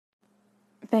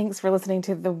Thanks for listening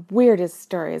to the weirdest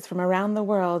stories from around the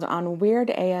world on Weird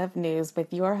AF News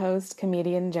with your host,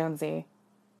 comedian Jonesy.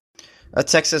 A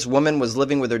Texas woman was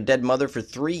living with her dead mother for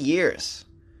 3 years.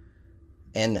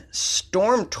 And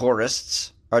storm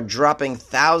tourists are dropping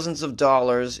thousands of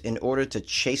dollars in order to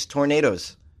chase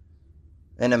tornadoes.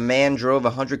 And a man drove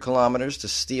 100 kilometers to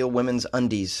steal women's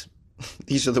undies.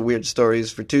 These are the weird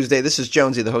stories for Tuesday. This is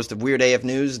Jonesy, the host of Weird AF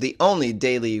News, the only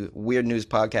daily weird news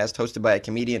podcast hosted by a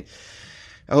comedian.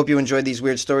 I hope you enjoyed these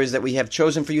weird stories that we have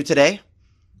chosen for you today.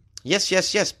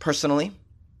 Yes, personally.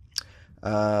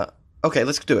 Okay,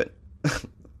 let's do it.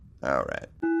 All right.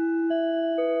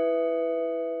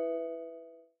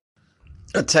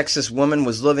 A Texas woman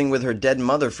was living with her dead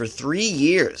mother for 3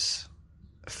 years.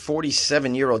 A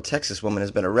 47-year-old Texas woman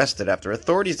has been arrested after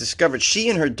authorities discovered she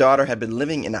and her daughter had been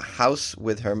living in a house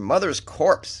with her mother's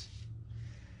corpse.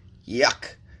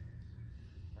 Yuck.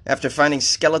 After finding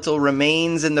skeletal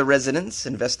remains in the residence,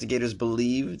 investigators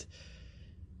believed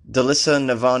Delissa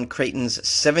Navon Creighton's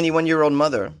 71-year-old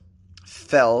mother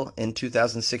fell in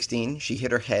 2016. She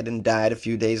hit her head and died a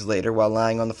few days later while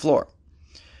lying on the floor.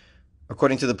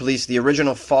 According to the police, the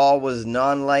original fall was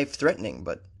non-life-threatening,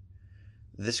 but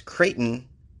this Creighton,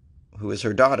 who is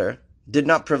her daughter, did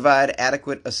not provide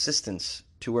adequate assistance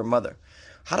to her mother.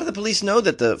 How did the police know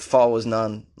that the fall was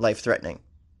non-life-threatening?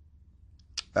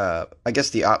 I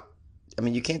guess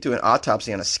you can't do an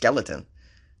autopsy on a skeleton.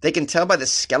 They can tell by the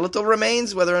skeletal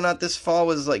remains whether or not this fall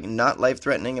was not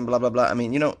life-threatening and blah blah blah. I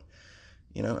mean, I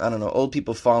don't know. Old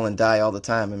people fall and die all the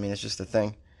time. I mean, it's just a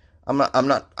thing. I'm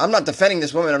not defending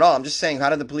this woman at all. I'm just saying, how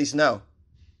did the police know?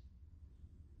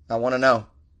 I want to know.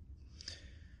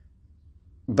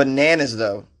 Bananas,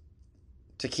 though,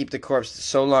 to keep the corpse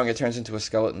so long it turns into a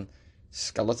skeleton.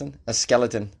 A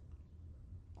skeleton.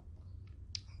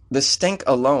 The stink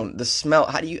alone, the smell.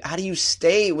 How do you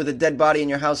stay with a dead body in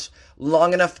your house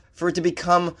long enough for it to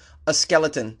become a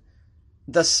skeleton?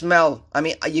 The smell. I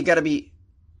mean, you got to be.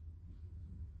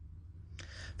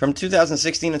 From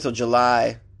 2016 until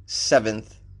July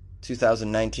 7th,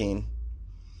 2019,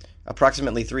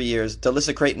 approximately 3 years,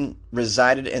 Delissa Creighton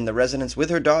resided in the residence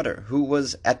with her daughter, who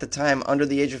was at the time under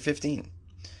the age of 15.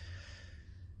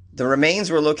 The remains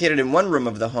were located in one room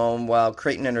of the home, while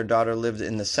Creighton and her daughter lived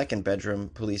in the second bedroom,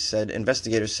 police said.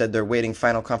 Investigators said they're waiting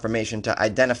final confirmation to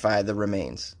identify the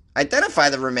remains. Identify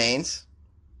the remains?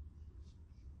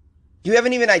 You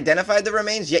haven't even identified the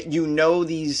remains, yet you know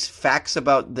these facts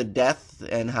about the death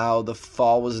and how the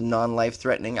fall was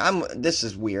non-life-threatening. This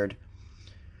is weird.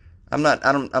 I'm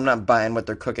not buying what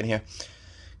they're cooking here.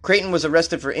 Creighton was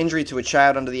arrested for injury to a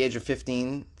child under the age of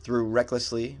 15 through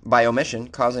recklessly, by omission,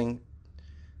 causing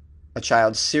a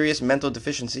child's serious mental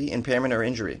deficiency, impairment, or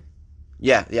injury.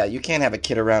 Yeah, you can't have a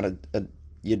kid around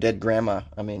your dead grandma.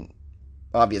 I mean,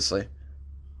 obviously.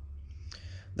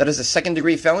 That is a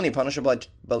second-degree felony,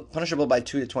 punishable by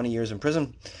 2 to 20 years in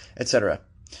prison, etc.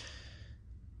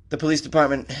 The police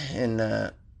department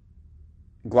in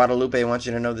Guadalupe wants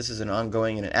you to know this is an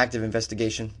ongoing and an active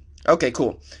investigation. Okay,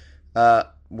 cool.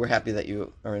 We're happy that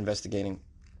you are investigating.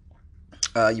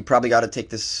 You probably got to take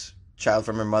this child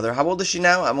from her mother. How old is she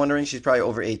now? I'm wondering. She's probably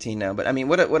over 18 now. But I mean,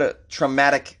 what a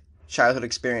traumatic childhood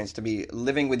experience to be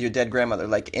living with your dead grandmother,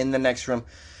 in the next room.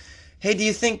 Hey, do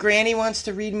you think Granny wants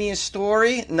to read me a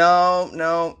story?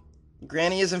 No.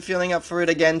 Granny isn't feeling up for it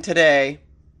again today.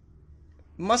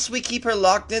 Must we keep her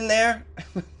locked in there?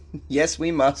 Yes, we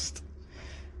must.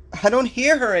 I don't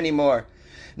hear her anymore.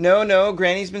 No,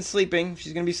 Granny's been sleeping.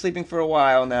 She's going to be sleeping for a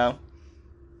while now.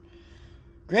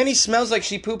 Granny smells like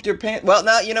she pooped her pants. Well,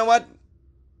 now, you know what?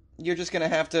 You're just going to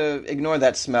have to ignore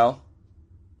that smell.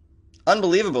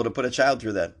 Unbelievable to put a child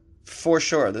through that. For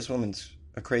sure. This woman's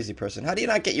a crazy person. How do you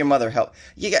not get your mother help?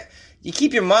 You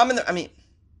keep your mom in there. I mean,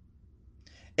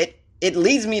 it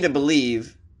leads me to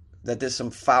believe that there's some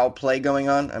foul play going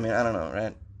on. I mean, I don't know,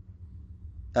 right?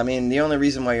 I mean, the only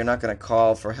reason why you're not going to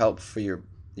call for help for your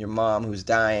mom who's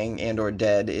dying and or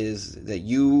dead is that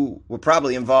you were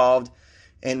probably involved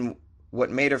in what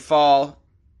made her fall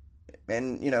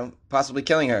and, possibly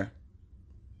killing her.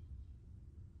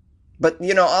 But,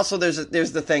 also there's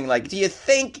the thing,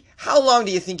 how long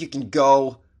do you think you can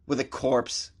go with a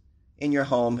corpse in your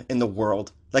home in the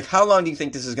world? How long do you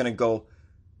think this is going to go?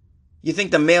 You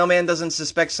think the mailman doesn't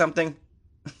suspect something?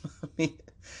 I mean,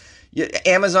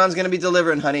 Amazon's going to be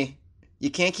delivering, honey.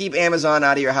 You can't keep Amazon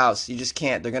out of your house. You just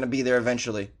can't. They're going to be there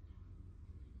eventually.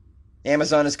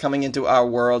 Amazon is coming into our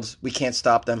worlds. We can't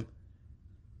stop them.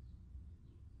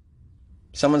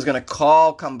 Someone's going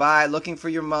to come by looking for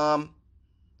your mom.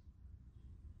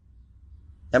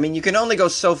 I mean, you can only go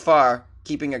so far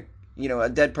keeping a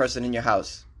dead person in your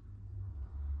house.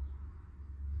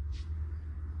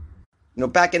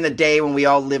 Back in the day when we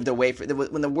all lived away from,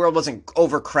 when the world wasn't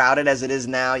overcrowded as it is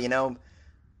now,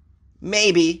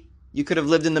 maybe you could have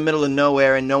lived in the middle of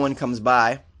nowhere and no one comes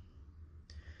by.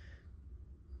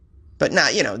 But now,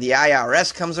 the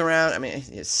IRS comes around. I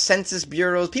mean, census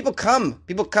bureaus. People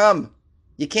come.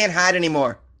 You can't hide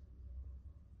anymore.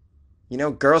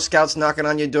 Girl Scouts knocking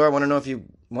on your door. Want to know if you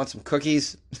want some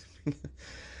cookies?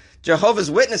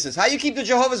 Jehovah's Witnesses. How you keep the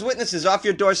Jehovah's Witnesses off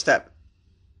your doorstep?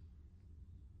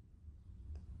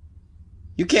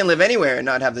 You can't live anywhere and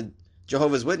not have the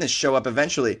Jehovah's Witness show up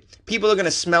eventually. People are going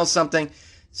to smell something.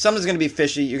 Something's going to be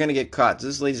fishy. You're going to get caught.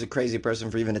 This lady's a crazy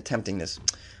person for even attempting this.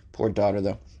 Poor daughter,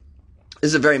 though. This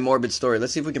is a very morbid story.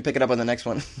 Let's see if we can pick it up on the next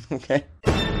one. Okay.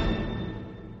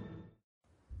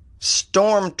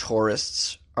 Storm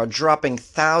tourists are dropping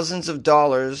thousands of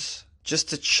dollars just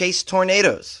to chase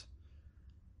tornadoes.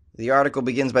 The article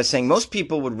begins by saying most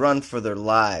people would run for their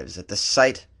lives at the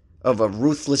sight of a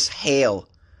ruthless hail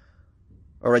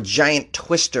or a giant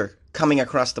twister coming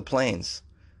across the plains.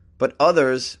 But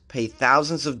others pay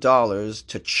thousands of dollars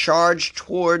to charge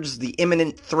towards the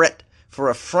imminent threat for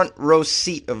a front row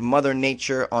seat of Mother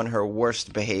Nature on her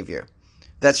worst behavior.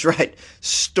 That's right,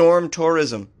 storm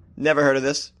tourism. Never heard of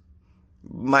this.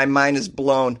 My mind is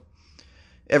blown.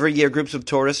 Every year, groups of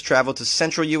tourists travel to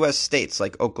central U.S. states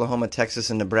like Oklahoma, Texas,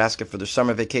 and Nebraska for their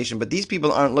summer vacation. But these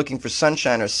people aren't looking for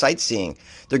sunshine or sightseeing.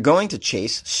 They're going to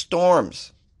chase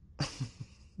storms.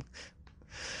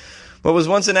 What was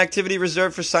once an activity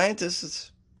reserved for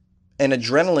scientists and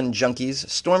adrenaline junkies,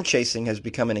 storm chasing has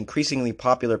become an increasingly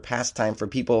popular pastime for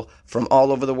people from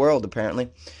all over the world, apparently.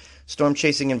 Storm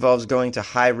chasing involves going to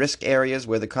high-risk areas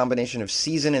where the combination of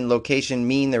season and location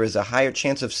mean there is a higher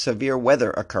chance of severe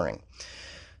weather occurring.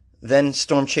 Then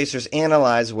storm chasers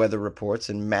analyze weather reports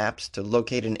and maps to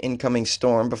locate an incoming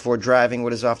storm before driving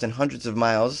what is often hundreds of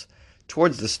miles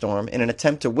towards the storm in an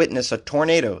attempt to witness a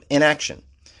tornado in action.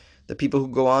 The people who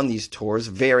go on these tours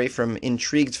vary from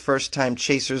intrigued first-time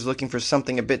chasers looking for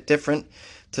something a bit different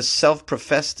to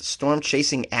self-professed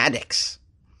storm-chasing addicts,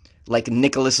 like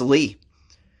Nicholas Lee.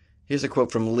 Here's a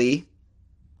quote from Lee,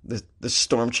 the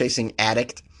storm-chasing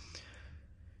addict.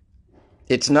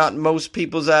 It's not most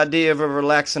people's idea of a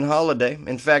relaxing holiday.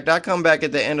 In fact, I come back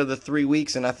at the end of the 3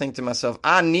 weeks and I think to myself,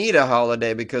 I need a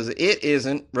holiday because it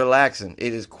isn't relaxing.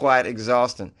 It is quite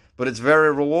exhausting, but it's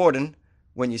very rewarding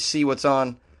when you see what's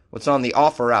on the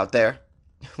offer out there.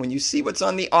 When you see what's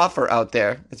on the offer out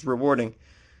there, it's rewarding.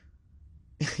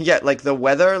 Yeah, like the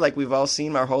weather, like we've all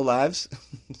seen our whole lives.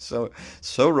 So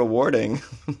rewarding.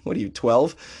 What are you,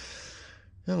 12?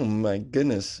 Oh my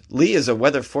goodness. Lee is a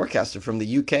weather forecaster from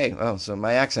the UK. Oh, so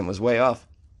my accent was way off.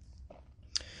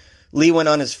 Lee went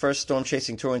on his first storm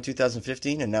chasing tour in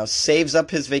 2015 and now saves up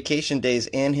his vacation days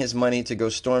and his money to go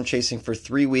storm chasing for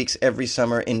 3 weeks every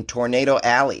summer in Tornado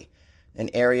Alley, an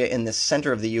area in the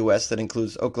center of the U.S. that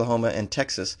includes Oklahoma and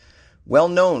Texas, well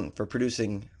known for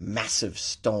producing massive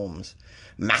storms.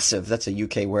 Massive, that's a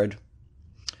UK word.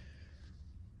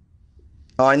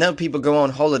 Oh, I know people go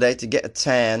on holiday to get a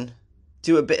tan,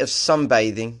 do a bit of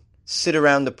sunbathing, sit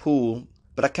around the pool,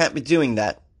 but I can't be doing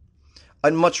that.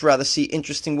 I'd much rather see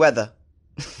interesting weather.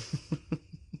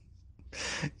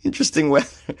 Interesting weather.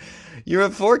 You're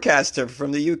a forecaster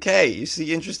from the UK. You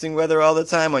see interesting weather all the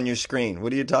time on your screen.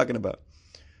 What are you talking about?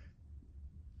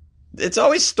 It's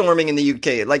always storming in the UK.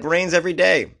 It like rains every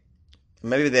day.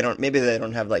 Maybe they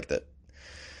don't have like the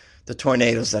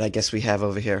tornadoes that I guess we have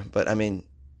over here. But I mean,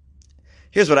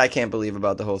 here's what I can't believe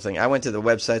about the whole thing. I went to the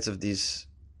websites of these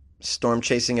storm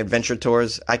chasing adventure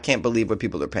tours. I can't believe what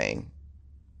people are paying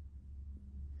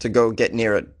to go get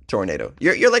near a tornado.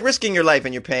 You're like risking your life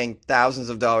and you're paying thousands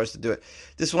of dollars to do it.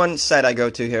 This one site I go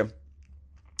to here,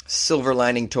 Silver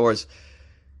Lining Tours,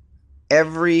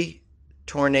 every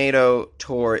tornado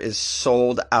tour is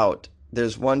sold out.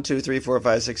 There's 1, 2, 3, 4,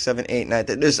 5, 6, 7, 8, 9.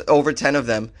 There's over 10 of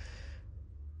them.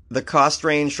 The cost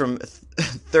range from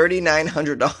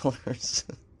 $3,900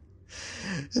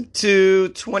 to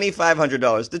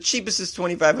 $2,500. The cheapest is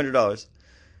 $2,500.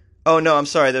 Oh no, I'm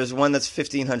sorry. There's one that's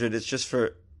 $1,500. It's just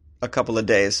for a couple of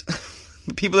days.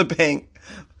 People are paying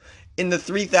in the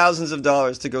 $3,000s of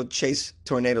dollars to go chase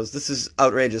tornadoes. This is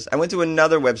outrageous. I went to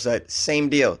another website, same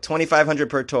deal, $2,500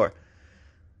 per tour.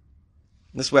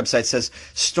 This website says,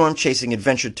 storm chasing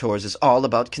adventure tours is all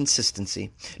about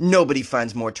consistency. Nobody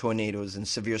finds more tornadoes and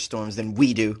severe storms than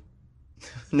we do.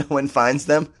 No one finds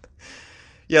them?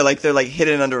 Yeah, like they're like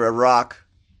hidden under a rock.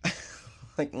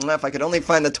 Like, if I could only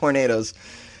find the tornadoes.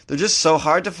 They're just so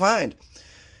hard to find.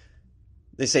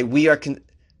 They say we are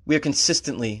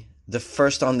consistently the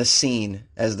first on the scene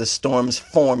as the storms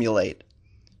formulate.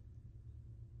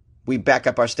 We back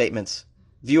up our statements.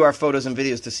 View our photos and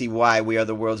videos to see why we are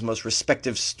the world's most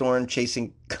respected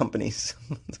storm-chasing companies.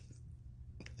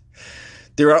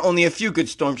 There are only a few good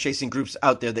storm-chasing groups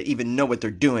out there that even know what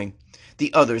they're doing.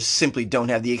 The others simply don't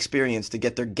have the experience to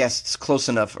get their guests close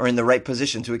enough or in the right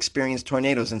position to experience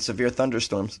tornadoes and severe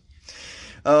thunderstorms.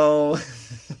 Oh,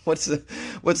 what's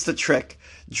the trick?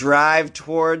 Drive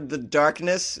toward the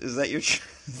darkness? Is that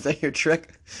your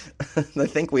trick? I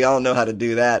think we all know how to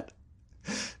do that.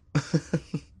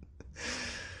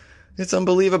 It's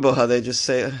unbelievable how they just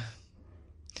say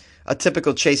a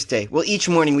typical chase day. Well, each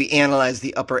morning we analyze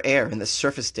the upper air and the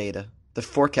surface data, the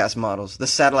forecast models, the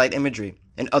satellite imagery,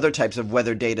 and other types of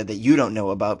weather data that you don't know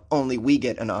about, only we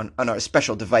get on our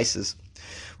special devices.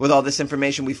 With all this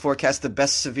information, we forecast the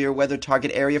best severe weather target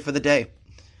area for the day.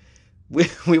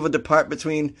 We will depart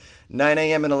between 9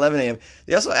 a.m. and 11 a.m.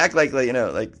 They also act like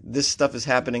this stuff is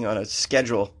happening on a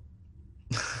schedule.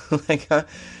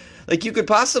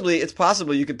 It's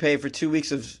possible you could pay for 2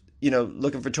 weeks of,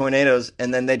 looking for tornadoes,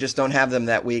 and then they just don't have them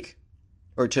that week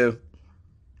or two.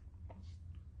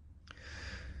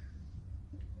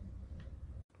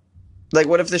 Like,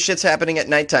 what if this shit's happening at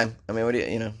nighttime? I mean, what do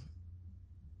you.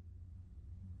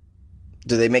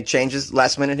 Do they make changes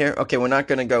last minute here? Okay, we're not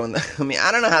going to go in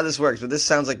I don't know how this works, but this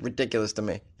sounds like ridiculous to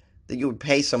me. That you would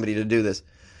pay somebody to do this.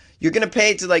 You're going to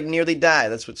pay to, nearly die.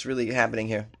 That's what's really happening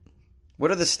here.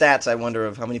 What are the stats, I wonder,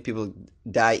 of how many people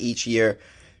die each year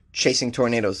chasing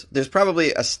tornadoes? There's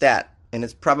probably a stat, and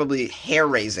it's probably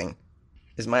hair-raising,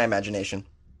 is my imagination.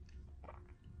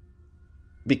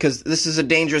 Because this is a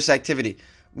dangerous activity.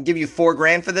 I'll give you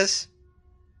 $4,000 for this?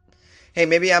 Hey,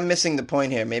 maybe I'm missing the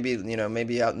point here. Maybe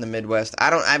out in the Midwest. I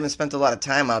haven't spent a lot of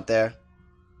time out there.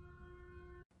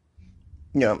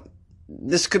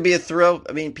 This could be a thrill.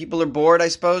 I mean, people are bored, I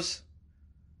suppose.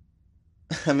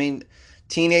 I mean,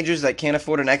 teenagers that can't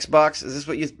afford an Xbox. Is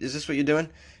this what you're doing?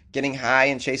 Getting high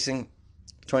and chasing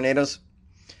tornadoes?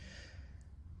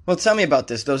 Well, tell me about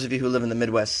this, those of you who live in the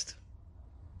Midwest.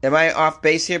 Am I off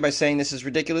base here by saying this is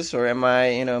ridiculous, or am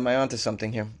I onto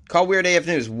something here? Call Weird AF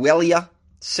News. Will ya?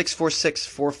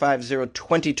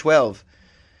 646-450-2012.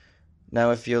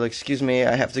 Now, if you'll excuse me,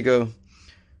 I have to go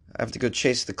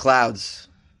chase the clouds.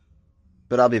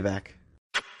 But I'll be back.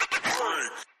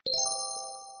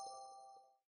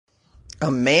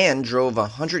 A man drove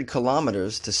 100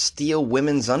 kilometers to steal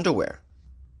women's underwear.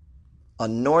 A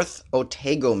North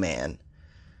Otago man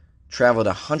traveled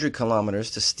 100 kilometers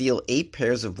to steal 8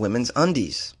 pairs of women's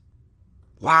undies.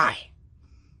 Why?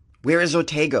 Where is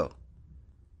Otago?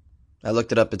 I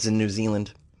looked it up. It's in New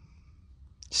Zealand.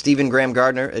 Stephen Graham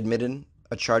Gardner admitted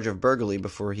a charge of burglary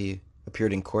before he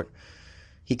appeared in court.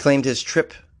 He claimed his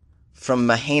trip from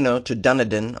Maheno to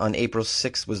Dunedin on April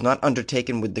 6th was not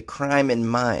undertaken with the crime in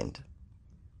mind.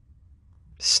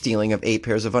 Stealing of 8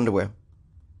 pairs of underwear.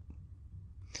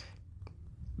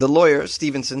 The lawyer,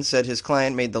 Stevenson, said his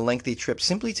client made the lengthy trip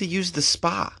simply to use the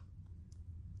spa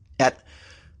at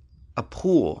a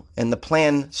pool, and the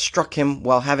plan struck him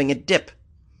while having a dip.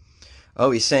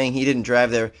 Oh, he's saying he didn't drive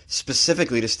there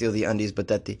specifically to steal the undies, but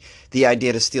that the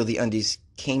idea to steal the undies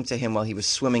came to him while he was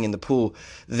swimming in the pool.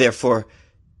 Therefore,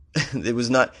 he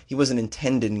wasn't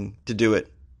intending to do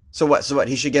it. So what?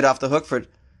 He should get off the hook for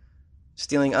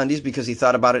stealing undies because he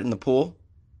thought about it in the pool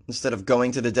instead of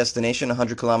going to the destination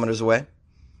 100 kilometers away?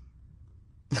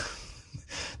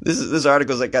 This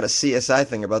article's got a CSI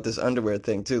thing about this underwear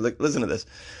thing, too. Listen to this.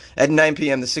 At 9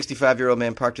 p.m., the 65-year-old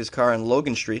man parked his car on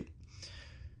Logan Street,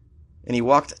 and he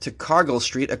walked to Cargill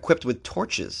Street equipped with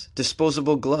torches,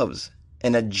 disposable gloves,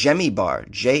 and a Jemmy bar,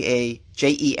 Jemmy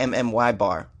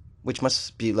bar, which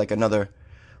must be like another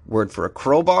word for a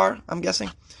crowbar, I'm guessing.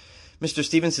 Mr.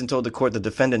 Stevenson told the court the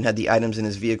defendant had the items in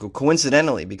his vehicle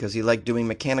coincidentally because he liked doing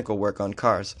mechanical work on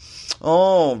cars.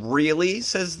 Oh, really?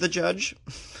 Says the judge.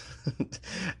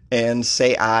 And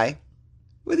say I.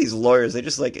 With these lawyers, they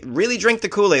just really drink the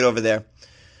Kool-Aid over there.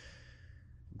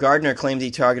 Gardner claimed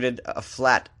he targeted a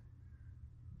flat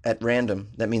at random.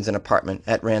 That means an apartment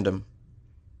at random.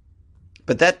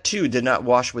 But that, too, did not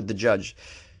wash with the judge.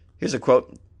 Here's a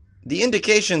quote. The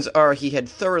indications are he had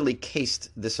thoroughly cased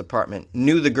this apartment,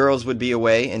 knew the girls would be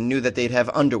away, and knew that they'd have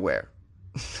underwear.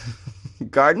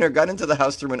 Gardner got into the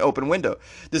house through an open window.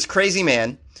 This crazy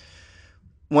man,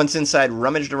 once inside,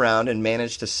 rummaged around and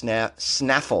managed to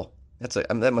snaffle.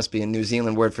 That must be a New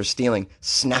Zealand word for stealing.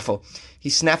 Snaffle. He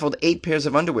snaffled 8 pairs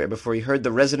of underwear before he heard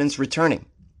the residents returning.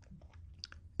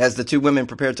 As the 2 women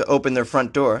prepared to open their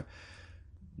front door,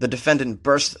 the defendant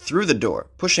burst through the door,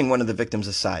 pushing one of the victims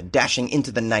aside, dashing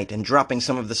into the night and dropping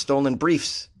some of the stolen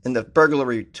briefs and the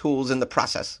burglary tools in the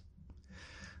process.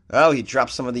 Oh, he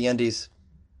dropped some of the undies.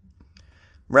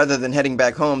 Rather than heading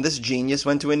back home, this genius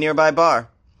went to a nearby bar.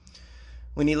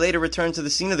 When he later returned to the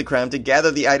scene of the crime to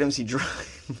gather the items he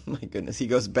dropped, my goodness, he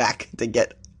goes back to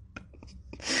get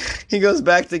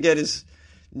his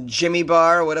Jimmy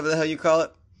bar, or whatever the hell you call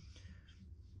it.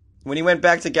 When he went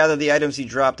back to gather the items he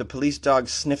dropped, a police dog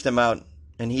sniffed him out,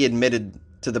 and he admitted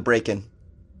to the break-in.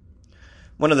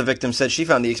 One of the victims said she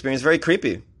found the experience very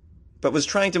creepy, but was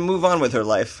trying to move on with her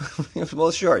life.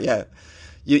 Well, sure, yeah.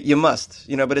 You must,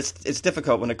 but it's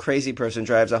difficult when a crazy person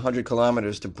drives 100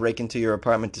 kilometers to break into your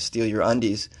apartment to steal your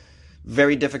undies.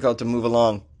 Very difficult to move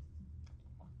along.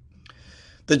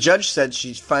 The judge said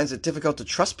she finds it difficult to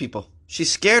trust people.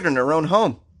 She's scared in her own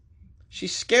home.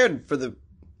 She's scared for the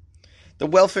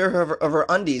welfare of her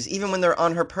undies, even when they're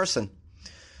on her person.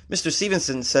 Mr.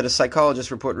 Stevenson said a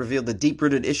psychologist report revealed the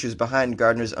deep-rooted issues behind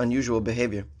Gardner's unusual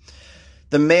behavior.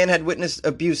 The man had witnessed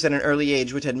abuse at an early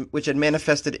age, which had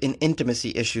manifested in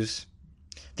intimacy issues.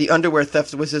 The underwear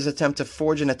theft was his attempt to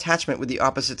forge an attachment with the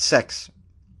opposite sex.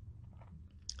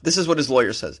 This is what his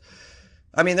lawyer says.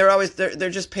 I mean, they're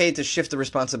just paid to shift the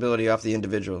responsibility off the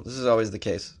individual. This is always the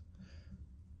case.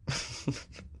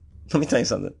 Let me tell you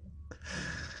something.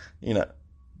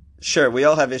 Sure, we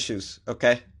all have issues,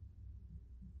 okay?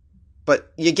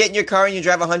 But you get in your car and you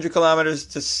drive 100 kilometers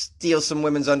to steal some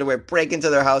women's underwear, break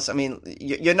into their house. I mean,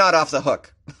 you're not off the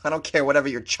hook. I don't care whatever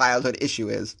your childhood issue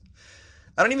is.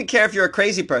 I don't even care if you're a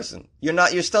crazy person.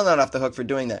 You're still not off the hook for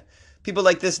doing that. People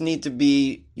like this need to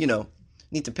be,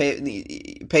 need to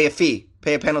pay a fee,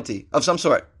 pay a penalty of some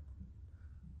sort.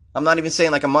 I'm not even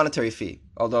saying like a monetary fee,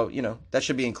 although, that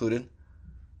should be included.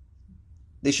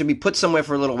 They should be put somewhere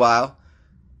for a little while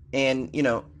and,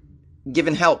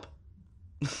 given help.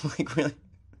 Like, really?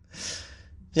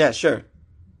 Yeah, sure.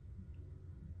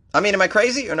 I mean, am I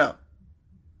crazy or no?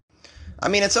 I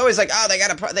mean, it's always like, oh,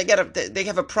 they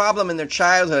have a problem in their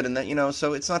childhood, and that,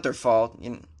 so it's not their fault.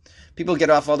 People get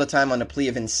off all the time on a plea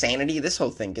of insanity. This whole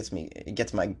thing gets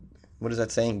my, what is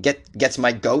that saying? Gets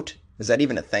my goat? Is that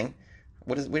even a thing?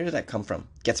 Where did that come from?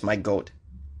 Gets my goat.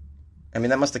 I mean,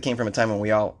 that must have came from a time when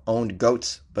we all owned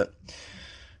goats, but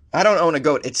I don't own a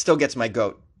goat. It still gets my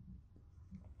goat.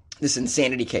 This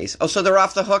insanity case. Oh, so they're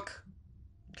off the hook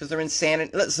because they're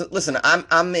insane. Listen,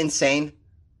 I'm insane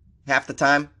half the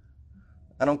time.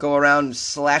 I don't go around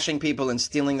slashing people and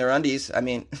stealing their undies. I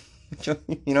mean, you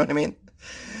know what I mean?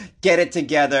 Get it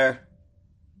together.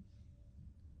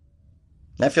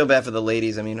 I feel bad for the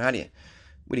ladies. I mean, what are you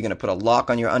going to put a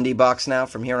lock on your undie box now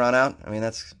from here on out? I mean,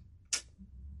 that's...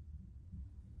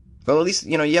 Well, at least,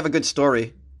 you have a good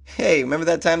story. Hey, remember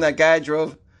that time that guy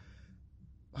drove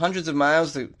hundreds of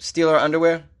miles to steal our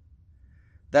underwear?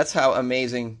 That's how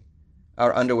amazing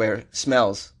our underwear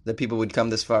smells, that people would come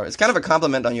this far. It's kind of a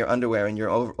compliment on your underwear and your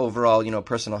overall,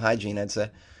 personal hygiene, I'd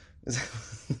say.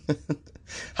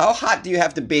 How hot do you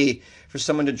have to be for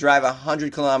someone to drive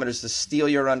 100 kilometers to steal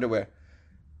your underwear?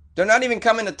 They're not even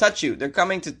coming to touch you. They're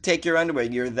coming to take your underwear.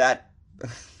 You're that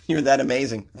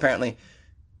amazing, apparently.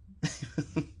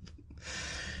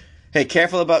 Hey,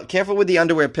 careful with the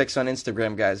underwear pics on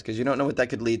Instagram, guys, because you don't know what that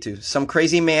could lead to. Some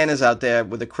crazy man is out there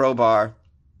with a crowbar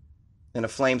and a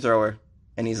flamethrower,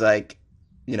 and he's like,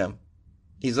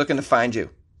 he's looking to find you.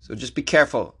 So just be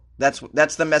careful. That's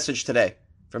the message today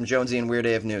from Jonesy and Weird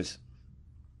AF News.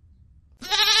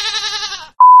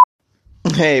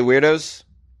 Hey, weirdos.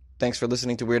 Thanks for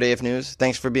listening to Weird AF News.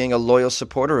 Thanks for being a loyal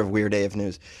supporter of Weird AF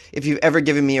News. If you've ever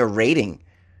given me a rating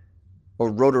or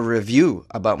wrote a review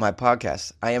about my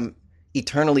podcast, I am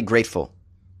eternally grateful.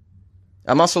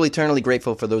 I'm also eternally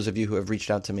grateful for those of you who have reached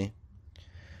out to me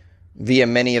via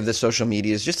many of the social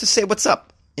medias just to say what's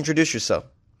up, introduce yourself.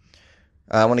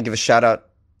 I want to give a shout out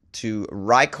to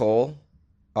Rycol,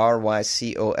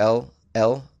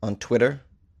 RYCOLL on Twitter,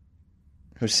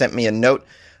 who sent me a note.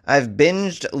 I've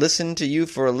binged listened to you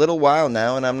for a little while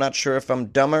now, and I'm not sure if I'm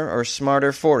dumber or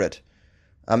smarter for it.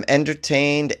 I'm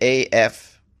entertained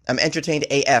AF,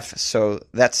 so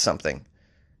that's something.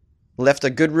 Left a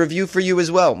good review for you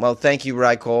as well. Well, thank you,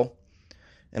 Rycol.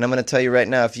 And I'm going to tell you right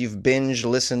now, if you've binge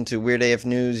listened to Weird AF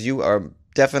News, you are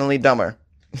definitely dumber.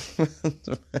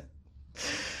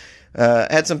 I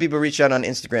had some people reach out on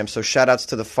Instagram, so shout-outs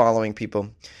to the following people.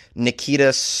 Nikita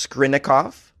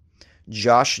Skrinikov,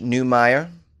 Josh Newmeyer,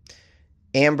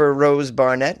 Amber Rose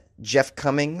Barnett, Jeff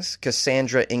Cummings,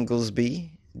 Cassandra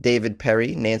Inglesby, David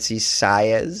Perry, Nancy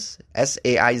Saez,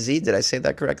 S-A-I-Z, did I say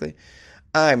that correctly?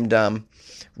 I'm dumb.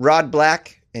 Rod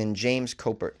Black, and James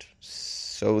Copert.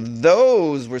 So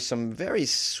those were some very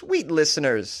sweet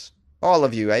listeners. All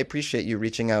of you, I appreciate you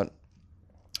reaching out.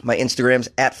 My Instagram's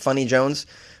 @FunnyJones.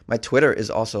 My Twitter is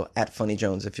also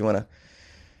 @FunnyJones. If you want to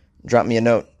drop me a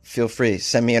note, feel free.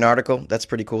 Send me an article. That's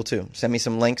pretty cool too. Send me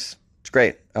some links. It's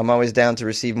great. I'm always down to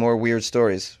receive more weird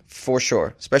stories, for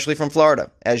sure, especially from Florida,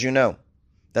 as you know.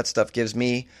 That stuff gives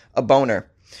me a boner.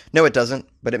 No, it doesn't,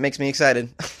 but it makes me excited.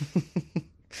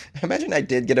 Imagine I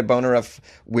did get a boner off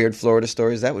weird Florida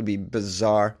stories. That would be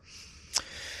bizarre.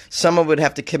 Someone would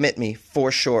have to commit me,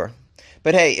 for sure.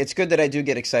 But hey, it's good that I do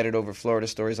get excited over Florida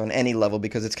stories on any level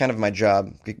because it's kind of my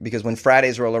job. Because when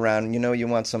Fridays roll around, you know you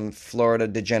want some Florida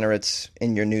degenerates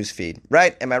in your news feed.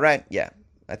 Right? Am I right? Yeah,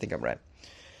 I think I'm right.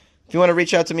 If you want to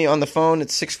reach out to me on the phone,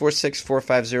 it's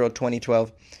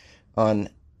 646-450-2012. On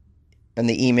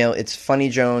the email, it's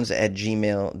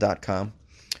funnyjones@gmail.com.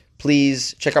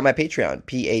 Please check out my Patreon,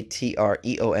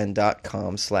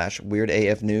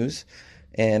 patreon.com/weirdafnews,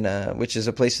 and which is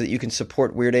a place that you can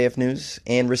support Weird AF News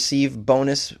and receive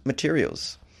bonus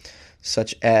materials,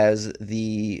 such as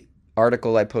the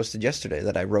article I posted yesterday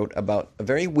that I wrote about a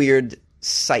very weird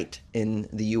site in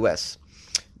the U.S.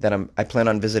 that I plan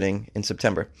on visiting in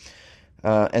September.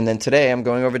 And then today I'm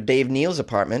going over to Dave Neal's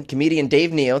apartment, comedian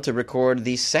Dave Neal, to record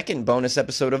the second bonus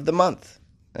episode of the month.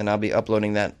 And I'll be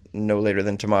uploading that no later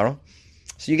than tomorrow.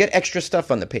 So you get extra stuff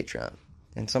on the Patreon.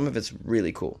 And some of it's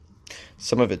really cool.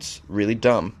 Some of it's really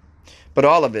dumb. But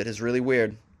all of it is really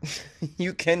weird.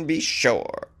 You can be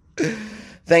sure.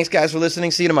 Thanks, guys, for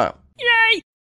listening. See you tomorrow.